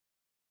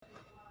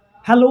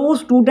Hello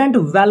student,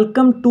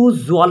 welcome to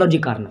Zoology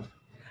Corner.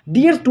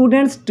 Dear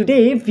students,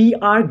 today we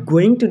are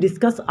going to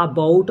discuss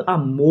about a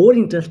more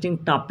interesting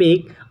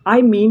topic.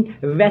 I mean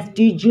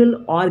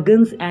vestigial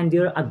organs and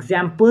their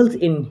examples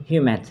in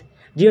humans.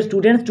 Dear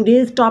students,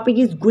 today's topic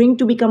is going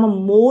to become a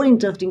more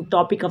interesting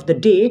topic of the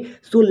day.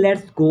 So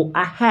let's go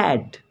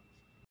ahead.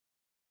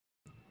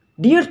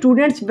 Dear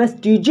students,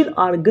 vestigial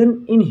organ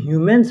in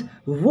humans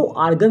वो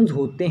organs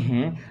होते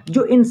हैं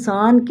जो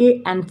इंसान के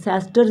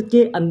ancestor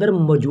के अंदर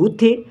मौजूद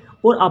थे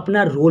और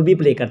अपना रोल भी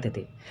प्ले करते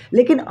थे,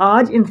 लेकिन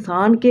आज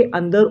इंसान के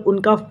अंदर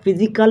उनका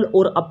फिजिकल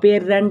और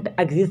अपेरेंट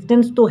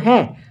एग्जिस्टेंस तो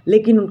है,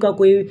 लेकिन उनका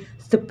कोई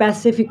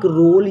स्पेसिफिक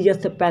रोल या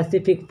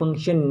स्पेसिफिक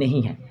फंक्शन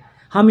नहीं है।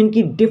 हम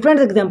इनकी डिफरेंट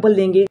एग्जांपल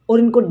लेंगे और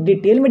इनको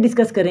डिटेल में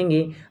डिस्कस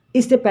करेंगे।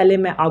 इससे पहले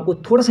मैं आपको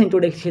थोड़ा सा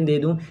इंट्रोडक्शन दे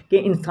दूं कि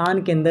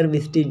इंसान के अंदर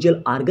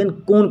वेस्टिजियल ऑर्गन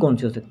कौन कौन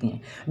से हो सकते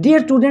हैं। डियर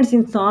स्टूडेंट्स,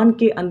 इंसान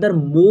के अंदर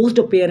मोस्ट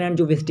अपेरेंट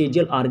जो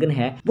वेस्टिजियल ऑर्गन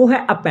है वो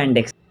है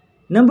अपेंडिक्स।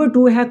 नंबर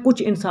 2 है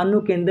कुछ इंसानों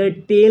के अंदर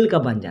टेल का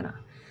बन जाना।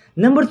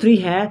 नंबर 3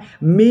 है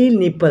मेल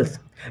निपल्स।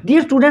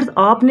 डियर स्टूडेंट्स,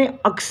 आपने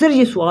अक्सर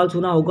ये सवाल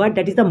सुना होगा,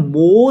 that is the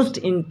most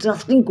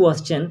interesting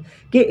question,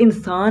 कि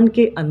इंसान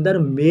के अंदर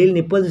मेल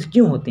निपल्स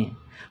क्यों होते हैं।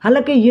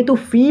 हालांकि ये तो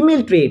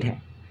फीमेल ट्रेट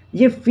है,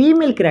 ये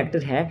फीमेल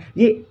करैक्टर है,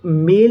 ये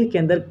मेल के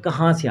अंदर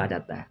कहाँ से आ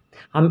जाता है,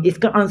 हम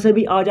इसका आंसर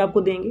भी आज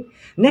आपको देंगे।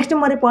 नेक्स्ट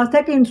हमारे पास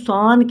है कि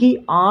इंसान की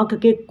आंख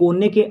के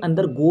कोने के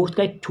अंदर गोश्त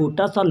का एक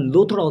छोटा सा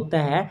लोथड़ा होता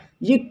है,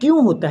 ये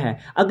क्यों होता है?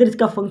 अगर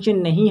इसका फंक्शन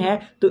नहीं है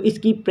तो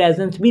इसकी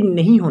प्रेजेंस भी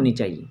नहीं होनी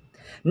चाहिए।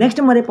 नेक्स्ट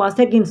हमारे पास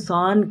है कि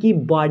इंसान की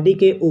बॉडी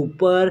के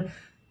ऊपर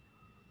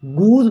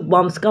गूज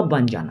बम्प्स का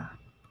बन जाना।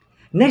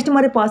 नेक्स्ट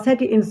हमारे पास है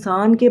कि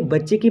इंसान के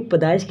बच्चे की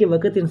पैदाइश के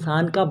वक्त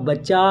इंसान का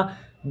बच्चा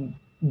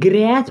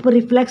ग्रेस पर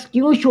रिफ्लेक्स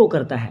क्यों शो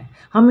करता है।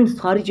 हम इन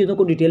सारी चीज़ों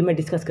को डिटेल में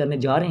डिस्कस करने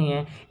जा रहे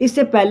हैं।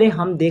 इससे पहले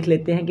हम देख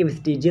लेते हैं कि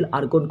वेस्टिजियल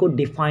ऑर्गन को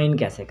डिफाइन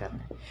कैसे करना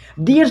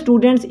है। Dear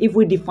students, if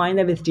we define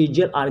the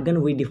vestigial organ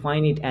we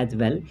define it as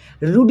well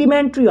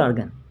rudimentary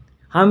organ.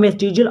 हम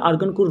वेस्टिजियल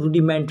ऑर्गन को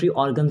रूडिमेंट्री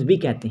ऑर्गन्स भी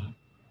कहते हैं।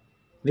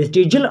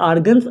 Vestigial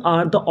organs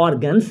are the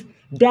organs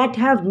that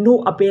have no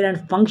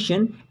apparent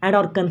function and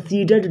are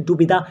considered to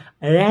be the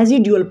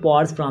residual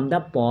parts from the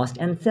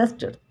past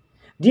ancestors.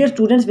 Dear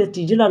students,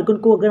 vestigial organ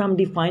को अगर हम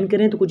define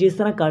करें तो कुछ इस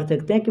तरह कर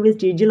सकते हैं कि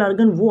वेस्टिजियल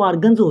ऑर्गन वो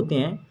ऑर्गन्स होते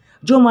हैं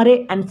जो हमारे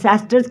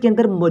एंसेस्टर्स के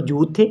अंदर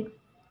मौजूद थे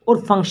और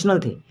फंक्शनल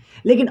थे,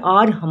 लेकिन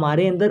आज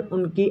हमारे अंदर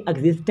उनकी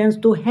एग्जिस्टेंस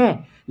तो है,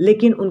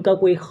 लेकिन उनका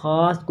कोई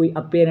ख़ास कोई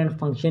अपेरेंट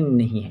फंक्शन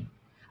नहीं है।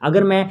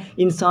 अगर मैं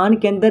इंसान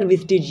के अंदर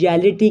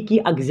वेस्टिजियलिटी की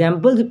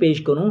एग्जाम्पल्स पेश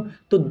करूं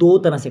तो दो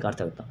तरह से कर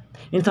सकता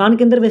हूं। इंसान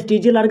के अंदर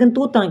वेस्टिजियल ऑर्गन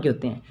दो तरह के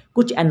होते हैं,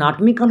 कुछ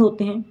एनाटॉमिकल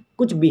होते हैं,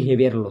 कुछ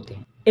बिहेवियरल होते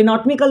हैं।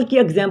 एनाटॉमिकल की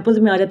एग्जाम्पल्स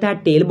में आ जाता है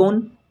tail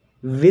bone,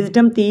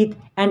 wisdom teeth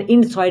and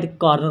inside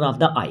corner of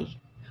the आई।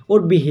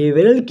 और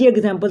बिहेवियरल की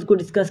एग्जाम्पल्स को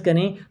डिस्कस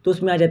करें तो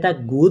उसमें आ जाता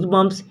है गूज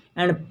bumps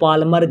and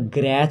Palmer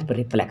grasp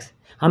reflex.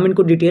 हम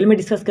इनको डिटेल में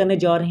डिस्कस करने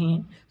जा रहे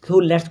हैं, so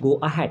let's go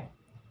ahead.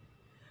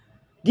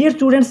 Dear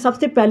students,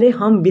 सबसे पहले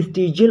हम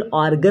वेस्टिजियल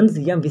ऑर्गन्स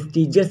या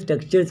वेस्टिजियल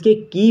स्ट्रक्चर्स के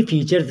की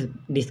फीचर्स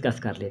डिस्कस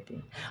कर लेते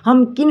हैं।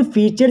 हम किन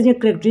फीचर्स या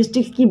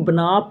करेक्टरिस्टिक्स की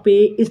बना पे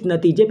इस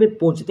नतीजे पे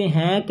पहुंचते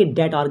हैं कि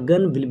date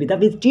organ will be the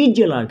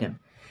vestigial organ.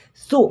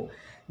 So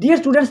dear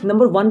students,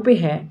 number 1 पे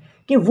है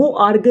कि वो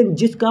ऑर्गन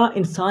जिसका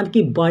इंसान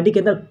की बॉडी के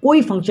अंदर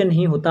कोई फंक्शन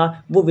नहीं होता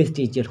वो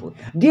वेस्टिजियल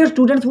होता है। डियर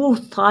स्टूडेंट्स, वो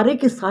सारे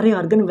के सारे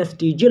ऑर्गन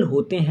वेस्टिजियल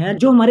होते हैं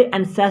जो हमारे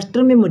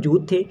एंसेस्टर में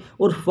मौजूद थे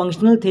और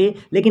फंक्शनल थे,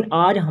 लेकिन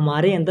आज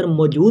हमारे अंदर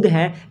मौजूद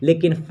हैं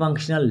लेकिन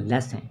फंक्शनल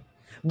लेस हैं।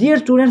 डियर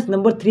स्टूडेंट्स,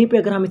 नंबर 3 पे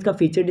अगर हम इसका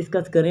फीचर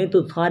डिस्कस करें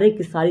तो सारे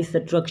की सारी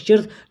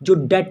स्ट्रक्चर्स जो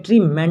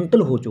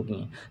डेट्रीमेंटल हो चुकी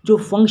हैं, जो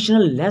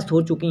फंक्शनल लेस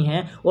हो चुकी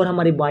हैं और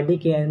हमारी बॉडी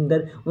के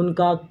अंदर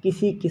उनका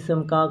किसी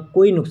किस्म का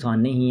कोई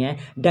नुकसान नहीं है,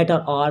 date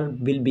are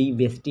will be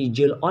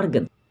vestigial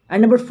organ.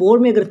 And number 4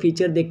 में अगर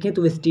फीचर देखें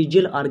तो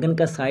वेस्टिजियल ऑर्गन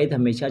का साइज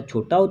हमेशा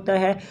छोटा होता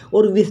है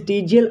और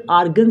वेस्टिजियल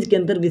ऑर्गन्स के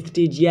अंदर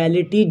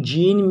वेस्टिजियलिटी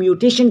जीन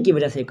म्यूटेशन की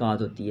वजह से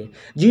काज होती है।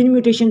 जीन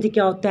म्यूटेशन से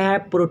क्या होता है,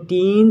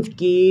 प्रोटीन्स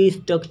की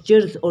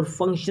स्ट्रक्चर्स और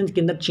फंक्शंस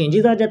के अंदर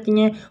चेंजेस आ जाती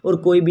हैं और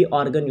कोई भी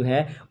ऑर्गन जो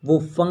है वो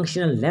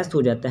फंक्शनल लेस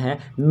हो जाता है,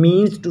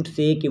 मीन्स टू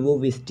से कि वो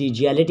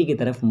वेस्टिजियलिटी की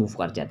तरफ मूव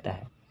कर जाता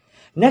है।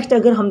 नेक्स्ट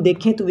अगर हम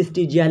देखें तो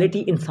वेस्टिजियलिटी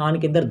इंसान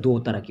के अंदर दो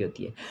तरह की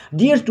होती है।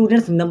 डियर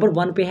स्टूडेंट्स, नंबर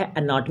 1 पे है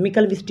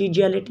एनाटॉमिकल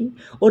वेस्टिजियलिटी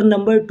और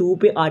नंबर 2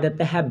 पे आ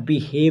जाता है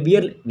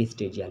बिहेवियरल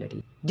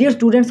वेस्टिजियलिटी। डियर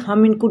स्टूडेंट्स,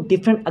 हम इनको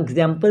डिफरेंट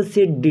एग्जांपल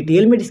से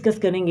डिटेल में डिस्कस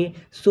करेंगे,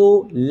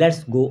 so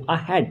let's go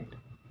ahead.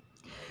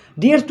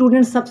 Dear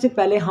students, सबसे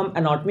पहले हम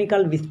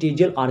एनाटॉमिकल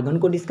वेस्टिजियल ऑर्गन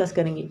को डिस्कस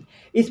करेंगे।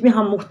 इसमें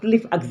हम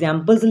मुख्तलिफ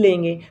एग्जाम्पल्स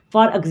लेंगे।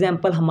 फॉर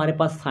एग्जाम्पल हमारे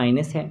पास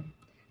साइनस है,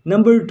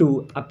 नंबर 2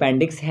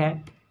 अपेंडिक्स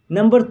है,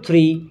 नंबर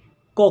 3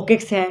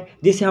 कॉकेक्स है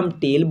जिसे हम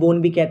टेल बोन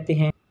भी कहते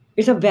हैं।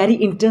 It's a very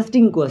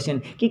interesting question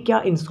कि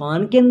क्या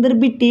इंसान के अंदर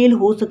भी टेल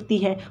हो सकती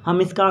है,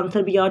 हम इसका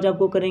आंसर भी आज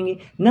आपको करेंगे।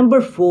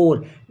 नंबर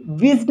 4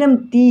 विजडम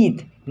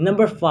टीथ,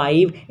 नंबर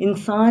 5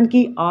 इंसान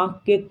की आंख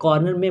के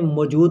कॉर्नर में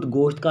मौजूद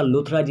गोश्त का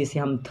लुथड़ा जिसे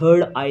हम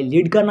थर्ड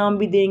आईलिड का नाम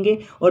भी देंगे,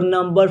 और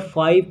नंबर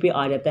 5 पे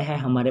आ जाता है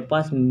हमारे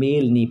पास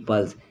मेल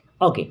निपल्स।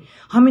 ओके,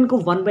 हम इनको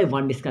वन बाय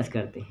वन डिस्कस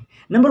करते हैं।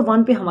 नंबर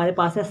 1 पे हमारे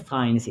पास है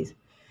sinuses.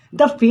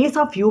 The face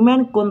of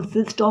human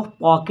consist of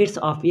pockets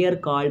of air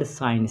called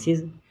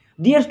sinuses.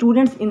 Dear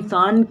students,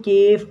 इंसान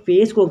के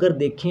फेस को अगर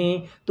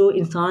देखें तो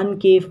इंसान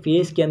के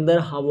फेस के अंदर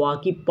हवा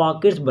की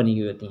पॉकेट्स बनी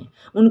हुई होती हैं,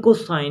 उनको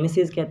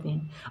साइनसेस कहते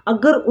हैं।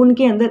 अगर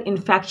उनके अंदर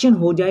इन्फेक्शन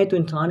हो जाए तो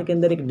इंसान के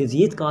अंदर एक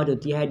डिजीज़ काज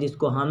होती है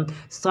जिसको हम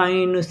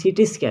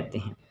साइनोसिटिस कहते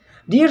हैं।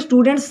 डियर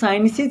स्टूडेंट्स,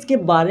 साइनसेस के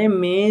बारे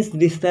में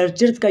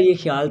रिसर्चर्स का ये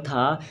ख्याल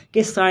था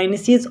कि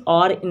sinuses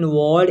are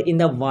involve in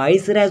the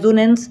voice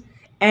resonance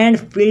and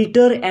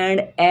filter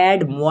and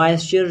add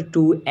moisture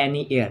to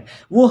any air.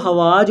 वो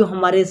हवा जो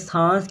हमारे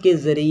सांस के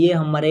ज़रिए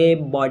हमारे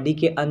बॉडी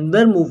के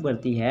अंदर मूव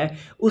करती है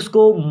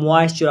उसको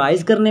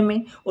मॉइस्चराइज करने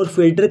में और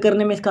फिल्टर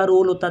करने में इसका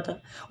रोल होता था,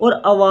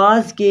 और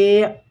आवाज़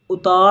के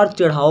उतार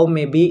चढ़ाव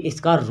में भी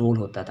इसका रोल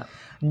होता था।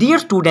 Dear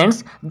students,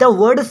 the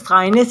word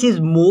sinus is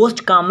most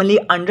commonly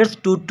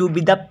understood to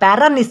be the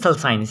paranasal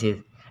sinuses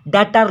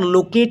that are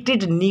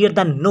located near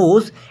the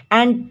nose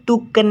and to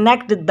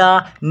connect the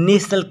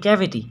nasal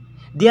cavity.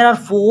 There are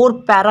 4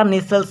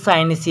 paranasal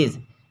sinuses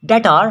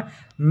that are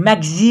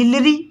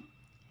maxillary,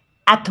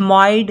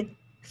 ethmoid,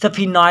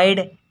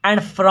 sphenoid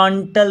and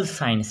frontal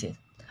sinuses.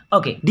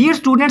 Okay dear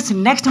students,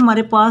 next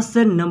हमारे पास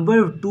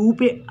number 2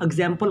 पे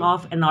example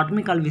of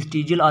anatomical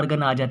vestigial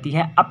organ आ जाती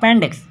है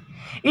appendix.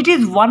 It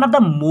is one of the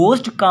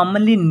most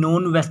commonly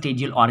known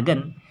vestigial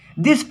organ.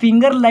 This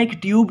finger-like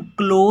tube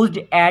closed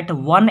at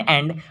one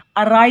end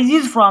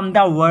arises from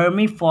the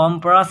vermiform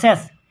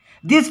process.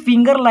 This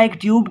finger-like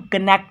tube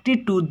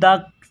connected to the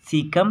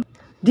cecum.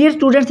 Dear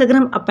students, अगर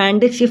हम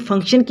appendix के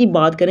function की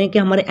बात करें कि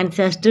हमारे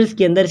ancestors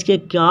के अंदर इसके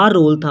क्या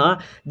रोल था,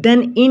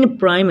 then in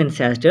prime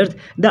ancestors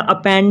the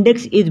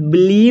appendix is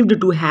believed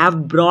to have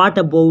brought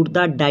about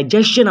the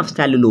digestion of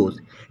cellulose.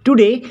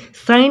 Today,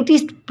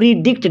 scientists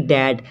predict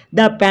that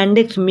the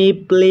appendix may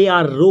play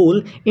a role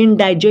in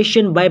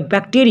digestion by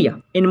bacteria.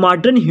 In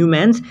modern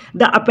humans,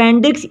 the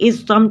appendix is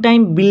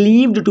sometimes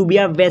believed to be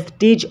a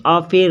vestige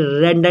of a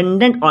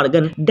redundant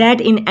organ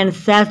that in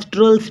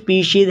ancestral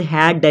species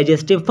had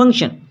digestive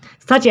function,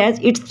 such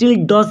as it still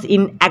does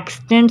in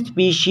extant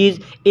species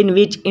in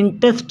which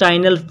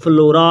intestinal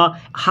flora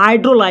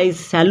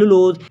hydrolyze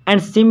cellulose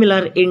and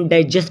similar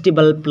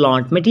indigestible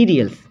plant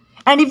materials.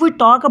 And if we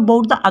talk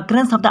about the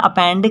occurrence of the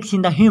appendix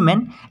in the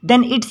human,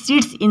 then it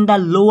sits in the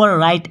lower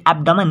right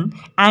abdomen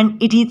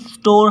and it is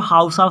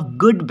storehouse of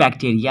good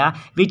bacteria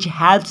which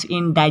helps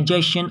in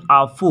digestion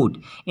of food.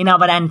 In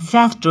our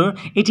ancestor,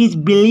 it is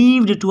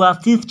believed to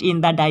assist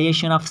in the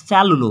digestion of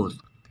cellulose.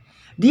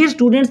 Dear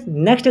students,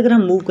 next अगर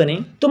हम move करें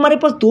तो हमारे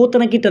पास 2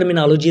 तरह की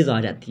terminologies आ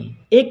जाती हैं।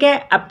 एक है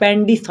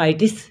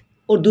अपेंडिसाइटिस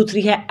और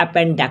दूसरी है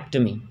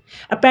अपेंडेक्टमी।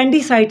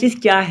 अपेंडिसाइटिस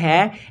क्या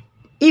है?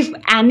 If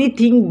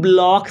anything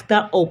blocks the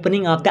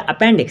opening of the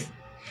appendix,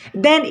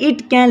 then it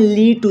can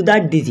lead to the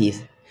disease.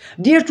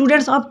 Dear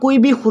students, आप कोई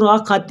भी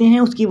खुराक खाते हैं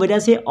उसकी वजह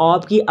से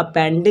आपकी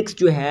अपेंडिक्स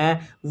जो है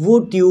वो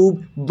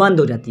ट्यूब बंद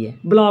हो जाती है,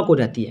 ब्लॉक हो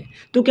जाती है,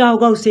 तो क्या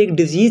होगा? उससे एक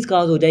डिजीज़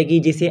काज हो जाएगी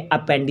जिसे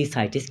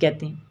अपेंडिसाइटिस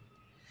कहते हैं।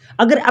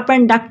 अगर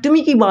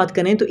अपेंडेक्टमी की बात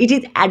करें तो it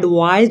is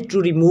advised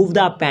to remove the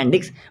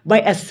appendix bye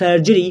a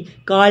surgery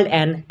called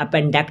an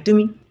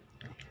appendectomy.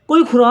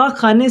 कोई खुराक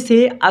खाने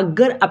से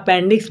अगर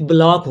अपेंडिक्स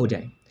ब्लॉक हो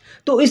जाए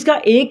तो इसका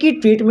एक ही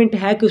ट्रीटमेंट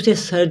है कि उसे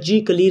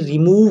सर्जिकली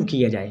रिमूव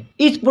किया जाए।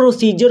 इस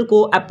प्रोसीजर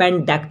को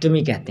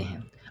अपेंडेक्टमी कहते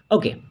हैं।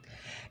 ओके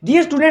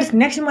डियर स्टूडेंट्स,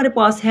 नेक्स्ट हमारे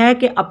पास है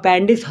कि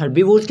अपेंडिक्स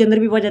हर्बीवोर्स के अंदर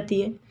भी पाई जाती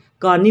है,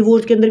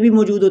 कार्निवोर्स के अंदर भी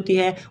मौजूद होती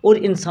है और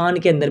इंसान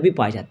के अंदर भी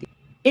पाई जाती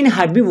है। इन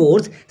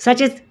herbivores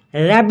such as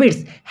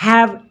rabbits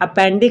have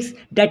appendix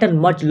that are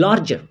much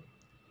larger.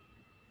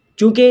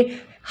 चूँकि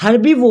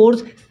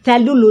हर्बीवोर्स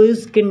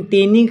सेलुलोज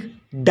कंटेनिंग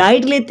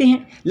डाइट लेते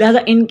हैं,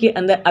 लिहाजा इनके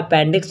अंदर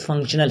अपेंडिक्स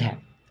फंक्शनल है।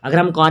 अगर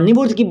हम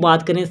कार्निवोर्स की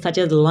बात करें सच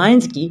एज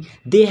लायंस की,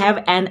 they have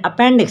an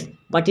appendix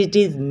but it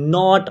is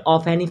not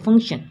of any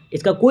function.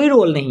 इसका कोई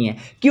रोल नहीं है।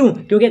 क्यों?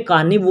 क्योंकि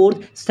कार्निवोर्स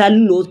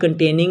सेलुलोज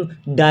कंटेनिंग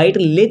डाइट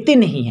लेते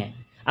नहीं हैं।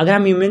 अगर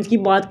हम ह्यूमंस की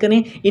बात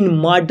करें, in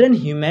modern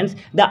humans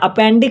the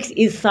appendix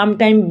is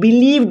sometime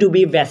believe to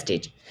be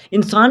wastage.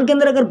 इंसान के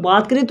अंदर अगर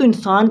बात करें तो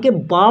इंसान के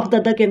बाप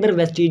दादा के अंदर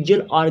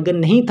वेस्टिजियल ऑर्गन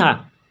नहीं था।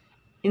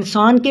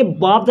 इंसान के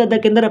बाप दादा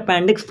के अंदर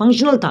अपेंडिक्स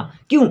फंक्शनल था।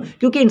 क्यों?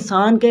 क्योंकि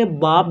इंसान के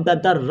बाप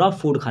दादा रफ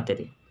फूड खाते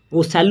थे,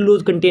 वो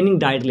सेलुलोज कंटेनिंग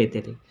डाइट लेते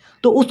थे,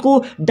 तो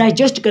उसको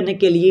डाइजेस्ट करने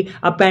के लिए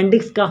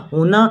अपेंडिक्स का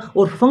होना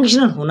और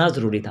फंक्शनल होना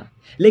ज़रूरी था।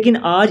 लेकिन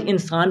आज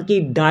इंसान की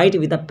diet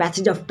with the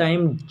passage of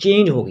time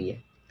change हो गई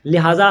है,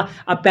 लिहाजा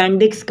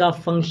अपेंडिक्स का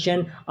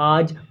फंक्शन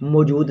आज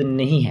मौजूद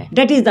नहीं है।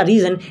 That is the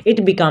reason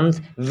it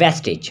becomes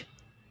wastage.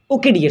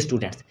 Okay dear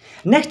students,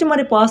 next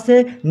हमारे पास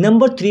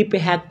नंबर 3 पे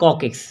है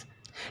coccyx.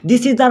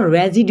 This is the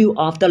residue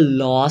of the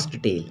lost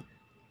tell.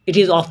 It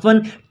is often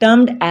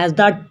termed as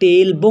the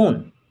tail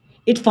bone.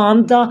 It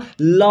forms the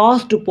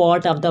last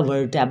part of the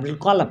vertebral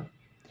column.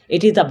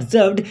 It is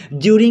observed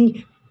during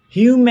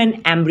human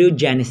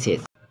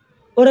embryogenesis.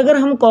 और अगर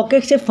हम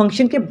coccyx के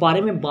function के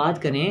बारे में बात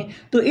करें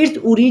तो its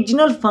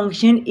original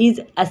function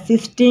is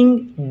assisting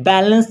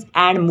balance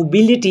and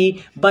mobility,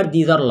 but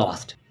these are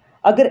lost.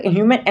 अगर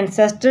ह्यूमन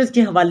एंसेस्टर्स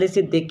के हवाले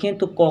से देखें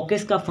तो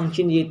कॉकस का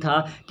फंक्शन ये था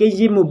कि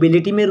ये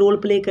मोबिलिटी में रोल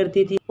प्ले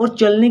करती थी और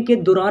चलने के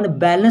दौरान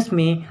बैलेंस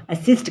में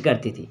असिस्ट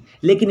करती थी,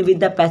 लेकिन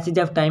with the passage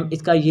of time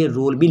इसका ये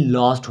रोल भी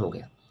लॉस्ट हो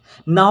गया.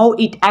 Now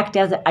it act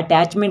as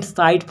attachment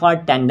site for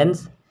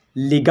tendons,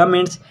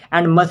 ligaments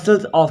and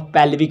muscles of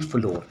pelvic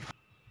floor.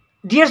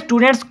 Dear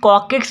students,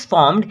 coccyx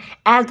formed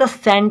as the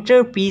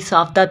centerpiece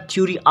of the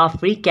theory of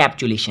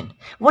recapitulation.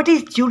 What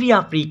is theory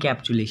of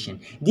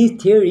recapitulation? This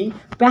theory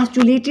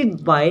postulated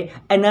by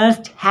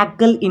Ernst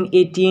Haeckel in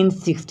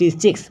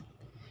 1866.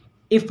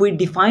 If we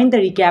define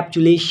the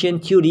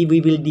recapitulation theory,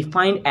 we will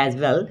define as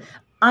well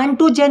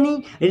ontogeny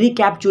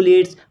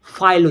recapitulates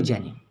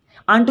phylogeny.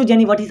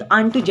 Ontogeny, what is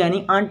ontogeny?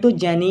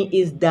 Ontogeny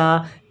is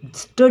the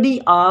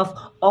study of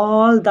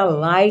all the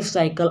life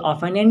cycle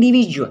of an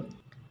individual,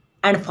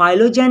 and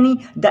phylogeny,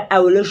 the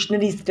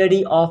evolutionary study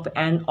of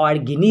an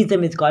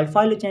organism, is called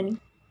phylogeny.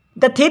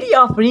 The theory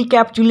of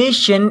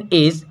recapitulation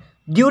is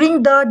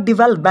during the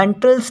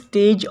developmental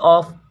stage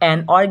of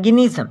an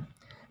organism,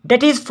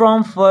 that is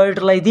from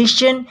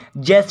fertilization,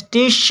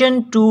 gestation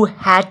to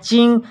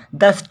hatching,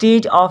 the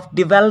stage of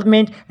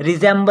development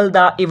resemble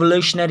the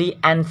evolutionary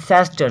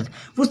ancestors.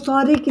 वो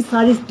सारी की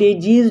सारी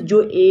stages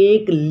जो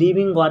एक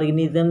living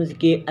organisms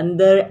के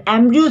अंदर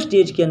embryo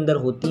stage के अंदर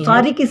होती हैं,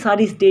 सारी की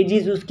सारी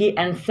स्टेजेस उसके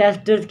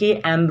एंसेस्टर्स के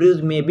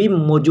एम्ब्रियोज में भी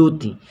मौजूद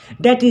थी.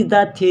 That is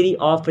the theory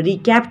of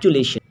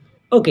recapitulation.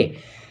 Okay,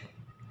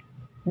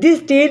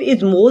 this tale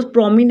is most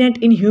prominent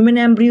in human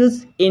embryos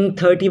in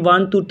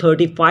 31 to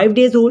 35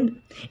 days old.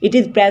 It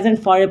is present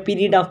for a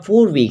period of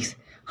 4 weeks.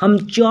 हम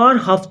 4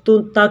 हफ्तों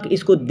तक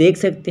इसको देख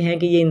सकते हैं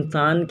कि ये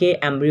इंसान के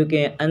एम्ब्रियो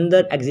के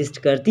अंदर एग्जिस्ट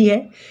करती है.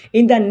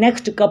 In the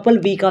next couple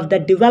week of the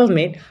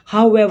development,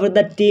 however,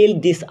 the tail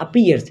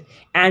disappears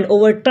and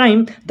over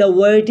time the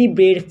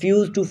vertebrate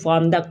fuse to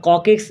form the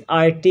coccyx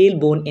or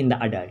tailbone in the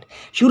adult.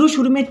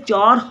 शुरू में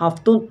 4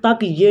 हफ्तों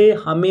तक ये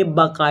हमें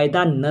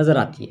बाकायदा नज़र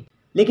आती है,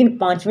 लेकिन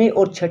 5वें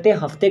और 6ठे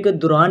हफ्ते के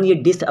दौरान ये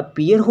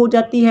डिसअपीयर हो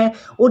जाती है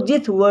और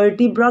जिस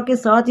वर्टिब्रा के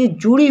साथ ये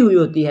जुड़ी हुई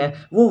होती है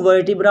वो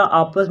वर्टिब्रा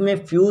आपस में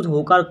फ्यूज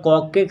होकर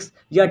कॉकैक्स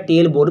या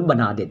टेल बोन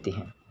बना देते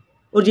हैं.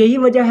 और यही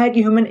वजह है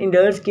कि ह्यूमन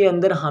एडल्ट्स के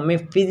अंदर हमें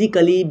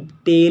फिजिकली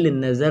टेल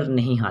नज़र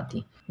नहीं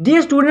आती.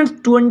 Dear students,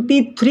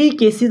 23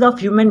 cases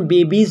of human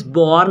babies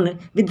born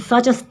with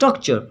such a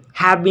structure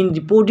have been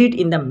reported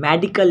in the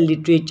medical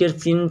literature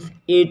since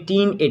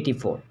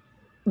 1884.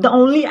 The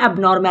only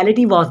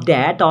abnormality was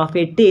that of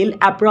a tail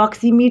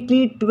approximately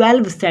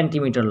 12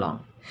 centimeters long.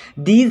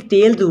 These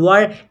tails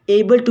were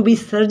able to be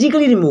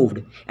surgically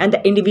removed and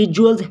the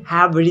individuals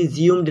have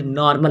resumed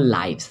normal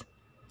lives.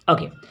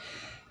 Okay.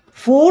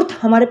 Fourth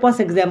हमारे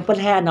पास example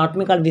है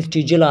anatomical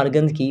vestigial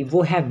organs की,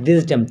 वो है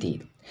wisdom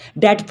teeth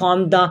that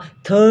form the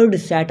third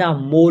set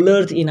of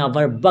molars in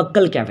our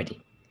buccal cavity.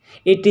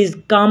 It is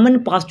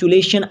common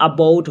postulation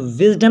about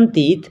wisdom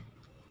teeth.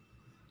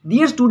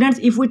 Dear students,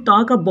 if we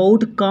talk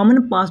about common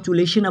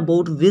postulation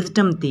about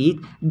wisdom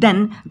teeth, then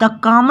the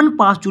common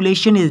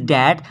postulation is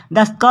that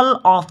the skull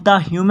of the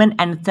human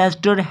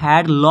ancestor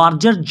had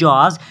larger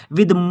jaws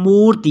with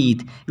more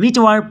teeth, which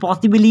were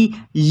possibly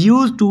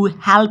used to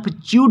help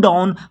chew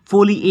down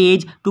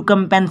foliage to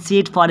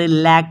compensate for a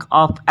lack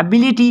of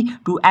ability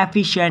to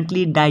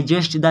efficiently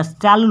digest the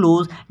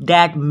cellulose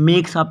that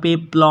makes up a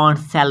plant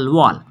cell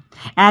wall.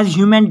 As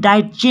human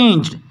diet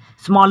changed,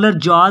 smaller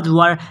jaws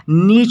were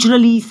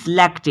naturally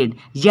selected,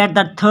 yet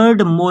the third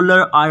molar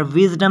or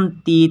wisdom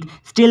teeth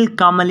still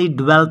commonly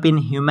develop in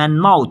human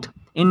mouth.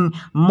 In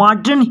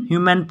modern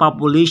human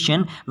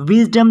population,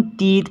 wisdom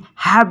teeth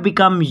have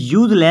become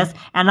useless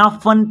and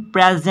often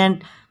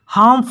present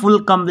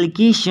harmful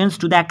complications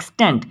to the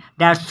extent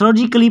that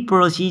surgical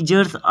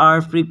procedures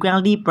are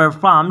frequently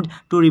performed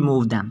to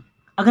remove them.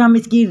 अगर हम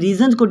इसकी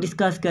reasons को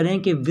discuss करें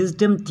कि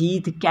wisdom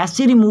teeth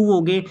कैसे remove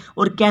हो गए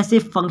और कैसे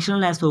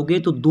फंक्शनलेस हो गए,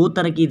 तो 2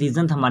 तरह की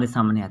रीजंस हमारे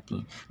सामने आती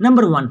हैं.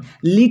 Number 1,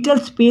 little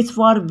space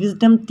for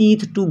wisdom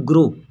teeth to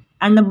grow,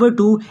 and number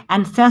 2,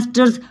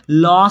 ancestors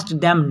lost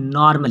them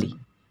normally.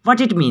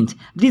 What it means?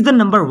 Reason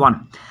number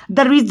 1.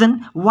 The reason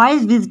why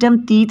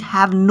wisdom teeth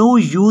have no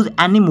use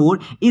anymore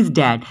is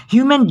that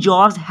human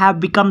jaws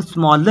have become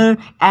smaller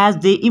as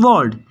they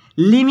evolved,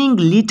 leaving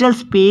little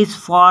space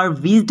for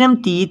wisdom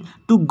teeth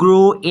to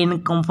grow in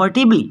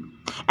comfortably.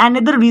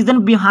 Another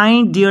reason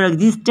behind their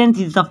existence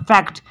is the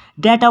fact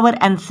that our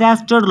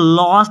ancestors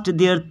lost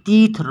their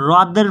teeth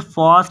rather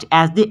fast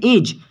as they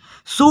age.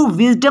 So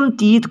wisdom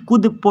teeth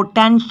could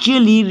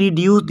potentially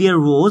reduce their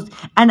rows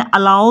and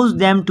allows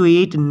them to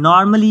eat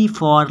normally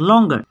for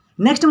longer.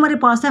 Next हमारे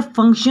पास है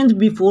functions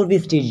before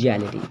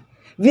vestigiality.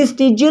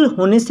 Vestigial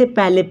होने से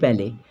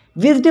पहले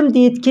wisdom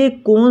teeth के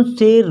कौन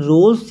से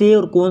role से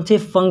और कौन से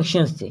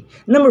फंक्शंस थे.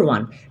 Number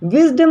 1,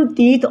 wisdom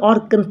teeth are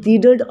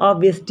considered a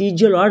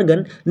vestigial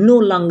organ no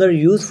longer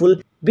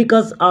useful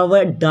because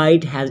our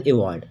diet has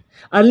evolved.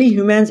 Early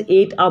humans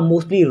ate a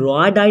mostly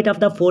raw diet of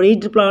the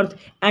foraged plants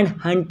and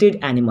hunted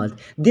animals.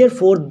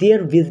 Therefore,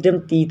 their wisdom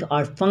teeth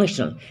are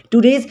functional.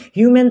 Today's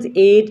humans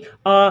ate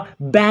a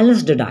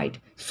balanced diet.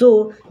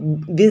 So,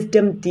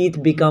 wisdom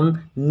teeth become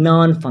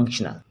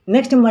non-functional.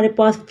 Next हमारे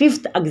पास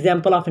fifth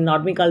example of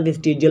anatomical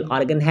vestigial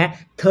organ है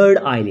third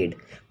eyelid,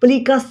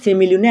 प्लिका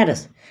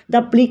सेमिलुनरस।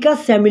 The प्लिका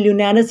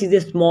सेमिलुनरस is a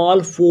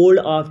small fold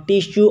of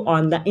tissue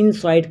on the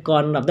inside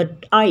corner of the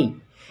I.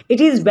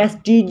 It is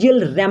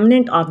vestigial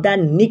remnant of the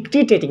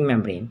nictitating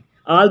membrane.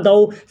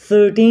 Although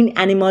certain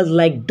animals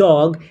like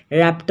dog,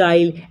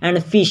 reptile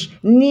and fish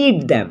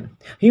need them,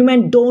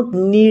 humans don't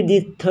need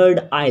this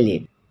third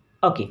eyelid.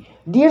 Okay,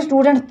 dear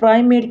students,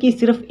 primate की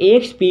सिर्फ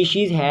एक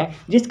species है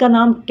जिसका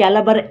नाम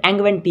कैलाबर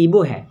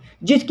एंगवेंटिबो है,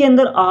 जिसके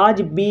अंदर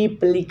आज भी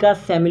प्लिका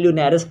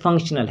सेमिलुनरस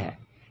फंक्शनल है.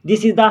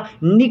 This is the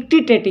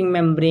nictitating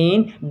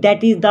membrane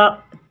that is the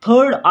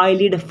third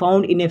eyelid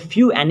found in a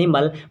few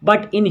animals,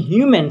 but in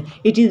humans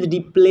it is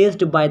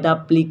replaced by the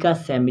plica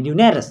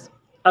seminurus.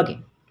 Okay.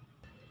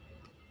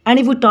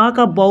 And if we talk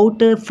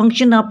about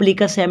function of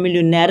plica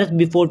seminurus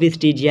before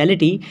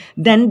vestigiality,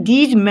 then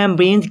these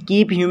membranes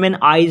keep human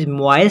eyes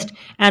moist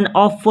and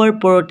offer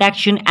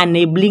protection,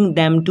 enabling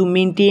them to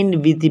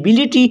maintain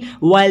visibility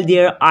while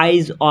their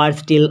eyes are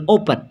still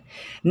open.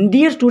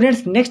 Dear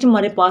students, next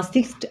हमारे पास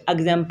sixth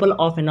example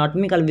of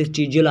anatomical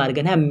vestigial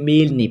organ है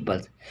mail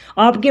nipples.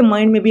 आपके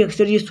mind में भी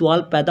अक्सर ये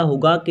सवाल पैदा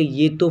होगा कि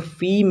ये तो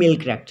फीमेल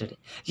करैक्टर है,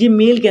 ये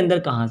मेल के अंदर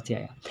कहाँ से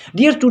आया.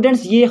 डियर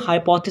स्टूडेंट्स, ये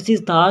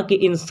हाइपोथेसिस था कि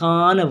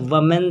इंसान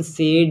वुमेन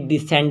से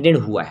डिसेंडेड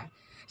हुआ है,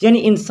 यानी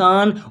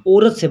इंसान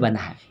औरत से बना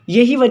है.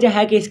 यही वजह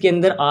है कि इसके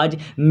अंदर आज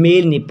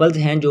मेल निपल्स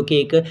हैं जो कि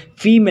एक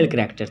फीमेल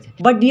करैक्टर थे.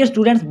 बट डियर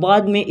स्टूडेंट्स,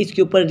 बाद में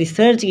इसके ऊपर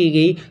रिसर्च की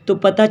गई तो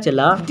पता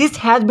चला this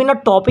has been a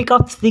topic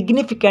of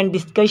significant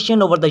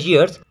discussion over the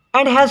years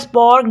and has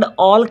sparked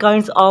all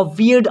kinds of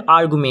weird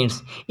arguments,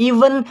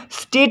 even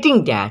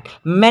stating that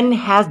men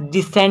has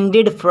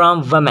descended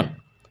from women.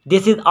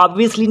 This is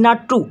obviously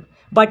not true.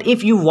 But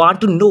if you want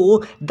to know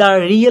the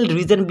real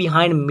reason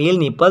behind male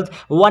nipples,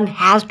 one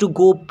has to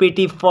go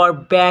pretty far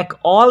back,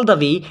 all the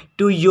way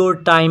to your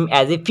time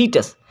as a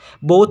fetus.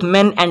 Both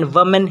men and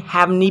women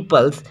have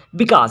nipples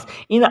because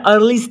in the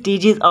early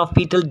stages of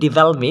fetal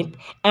development,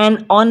 an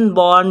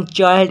unborn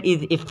child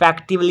is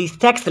effectively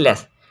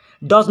sexless,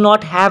 does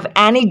not have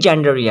any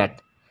gender yet.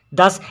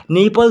 Thus,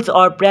 nipples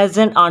are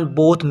present on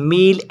both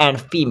male and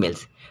females.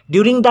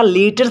 During the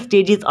later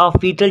stages of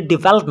fetal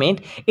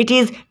development, it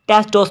is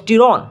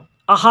testosterone,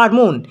 a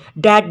hormone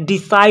that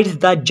decides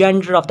the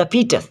gender of the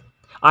fetus,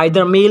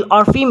 either male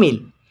or female.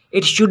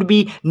 It should be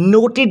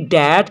noted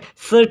that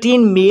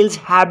certain males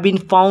have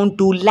been found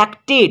to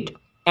lactate,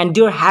 and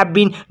there have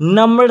been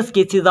numerous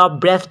cases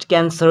of breast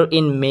cancer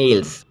in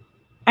males.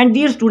 And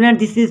dear student,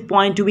 this is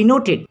point to be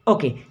noted.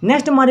 Okay,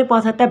 next हमारे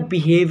पास आता है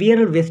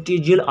behavioural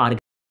vestigial organ.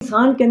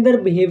 इंसान के अंदर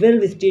behavioural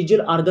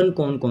vestigial organ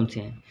कौन कौन से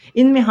हैं?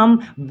 इनमें हम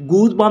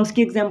गूज बम्स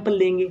की एग्जांपल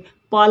लेंगे,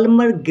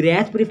 पाल्मर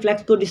ग्रैस्प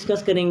रिफ्लेक्स को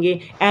डिस्कस करेंगे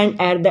and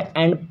at the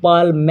end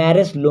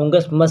पाल्मेरस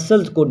longus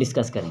muscles को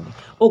डिस्कस करेंगे.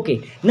 ओके,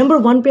 नंबर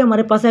 1 पे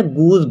हमारे पास है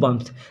गूज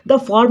bumps. The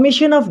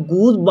formation of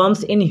goose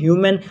bumps in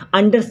human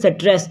under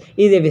stress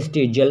is a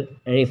vestigial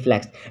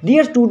reflex.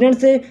 Dear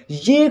students,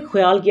 ये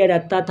ख्याल किया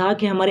जाता था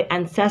कि हमारे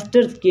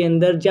एंसेस्टर्स के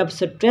अंदर जब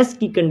स्ट्रेस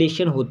की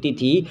कंडीशन होती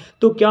थी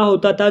तो क्या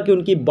होता था कि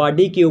उनकी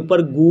बॉडी के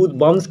ऊपर गूज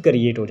बम्प्स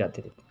क्रिएट हो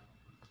जाते थे.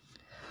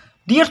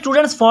 Dear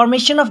students,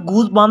 formation of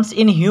goosebumps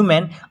in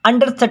human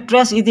under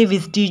stress is a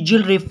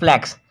vestigial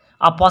reflex.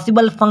 A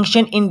possible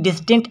function in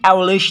distant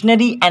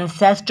evolutionary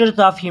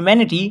ancestors of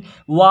humanity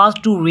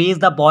was to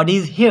raise the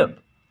body's hair,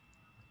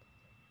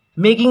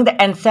 making the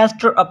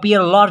ancestor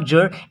appear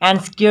larger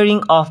and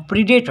scaring off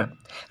predator.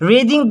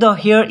 Raising the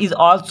hair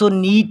is also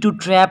need to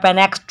trap an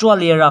extra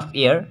layer of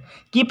air,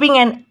 keeping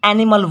an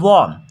animal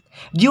warm.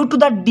 Due to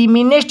the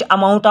diminished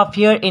amount of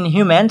hair in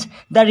humans,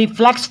 the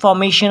reflex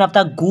formation of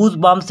the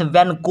goosebumps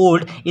when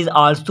cold is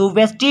also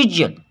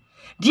vestigial.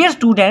 Dear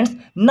students,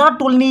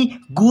 not only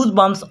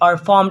goosebumps are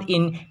formed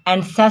in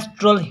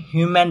ancestral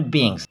human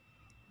beings,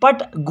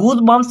 but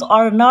goosebumps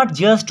are not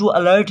just to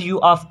alert you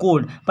of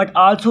cold, but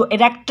also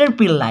erector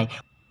pili.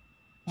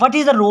 What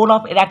is the role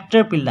of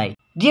erector pili?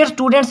 Dear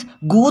students,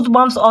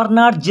 goosebumps are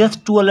not just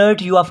to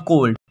alert you of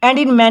cold,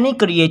 and in many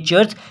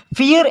creatures,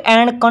 fear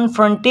and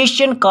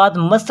confrontation cause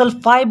muscle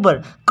fiber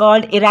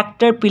called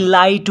erector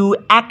pili to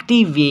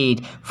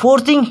activate,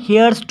 forcing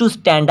hairs to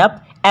stand up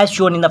as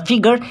shown in the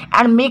figure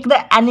and make the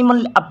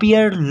animal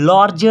appear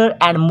larger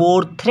and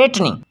more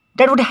threatening.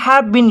 That would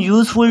have been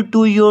useful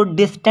to your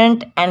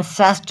distant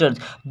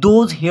ancestors,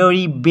 those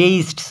hairy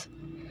beasts.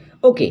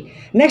 Okay,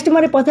 next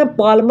हमारे पास है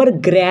Palmer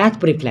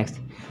grasp reflex.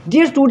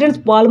 Dear students,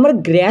 palmar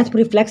grasp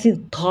reflex is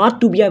thought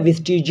to be a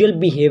vestigial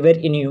behavior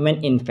in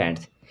human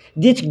infants.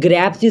 This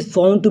grasp is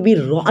found to be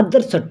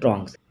rather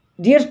strong.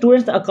 Dear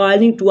students,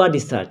 according to our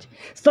research,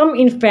 some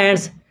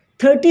infants,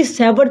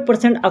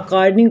 37%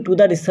 according to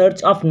the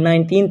research of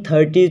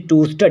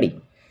 1932 study,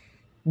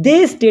 they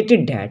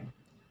stated that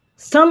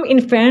some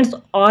infants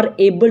are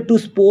able to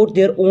support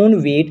their own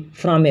weight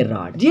from a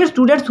rod. Dear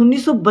students,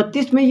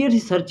 1932 में ये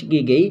research की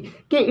गई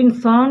कि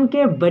इंसान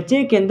के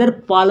बच्चे के अंदर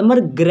पाल्मर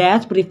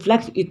ग्रैस्प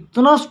रिफ्लेक्स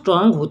इतना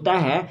स्ट्रांग होता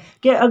है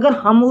कि अगर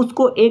हम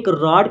उसको एक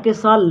रॉड के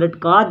साथ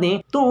लटका दें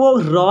तो वो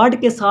रॉड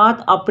के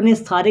साथ अपने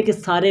सारे के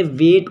सारे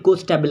वेट को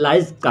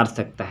स्टेबलाइज कर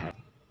सकता है.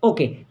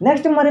 ओके,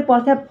 नेक्स्ट हमारे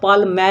पास है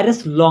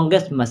पाल्मेरस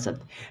longest muscle.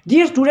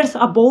 Dear students,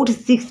 about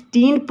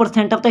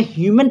 16% of the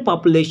human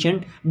population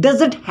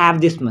doesn't have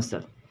this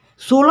muscle.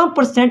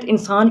 16%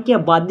 इंसान की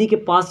आबादी के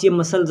पास ये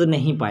मसल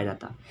नहीं पाया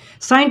जाता।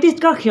 साइंटिस्ट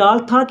का ख्याल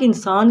था कि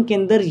इंसान के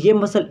अंदर ये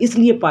मसल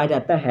इसलिए पाया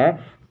जाता है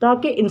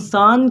ताकि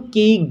इंसान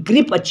की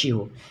ग्रिप अच्छी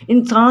हो,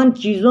 इंसान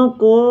चीज़ों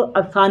को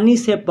आसानी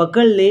से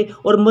पकड़ ले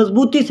और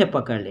मजबूती से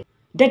पकड़ ले।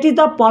 That is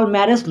the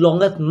palmaris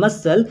longest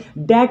muscle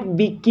that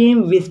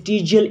became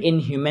vestigial in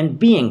human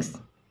beings.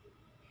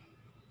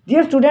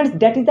 Dear students,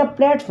 that is the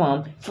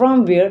platform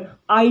from where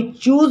I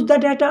choose the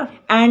data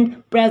and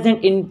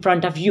present in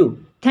front of you.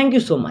 Thank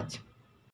you so much.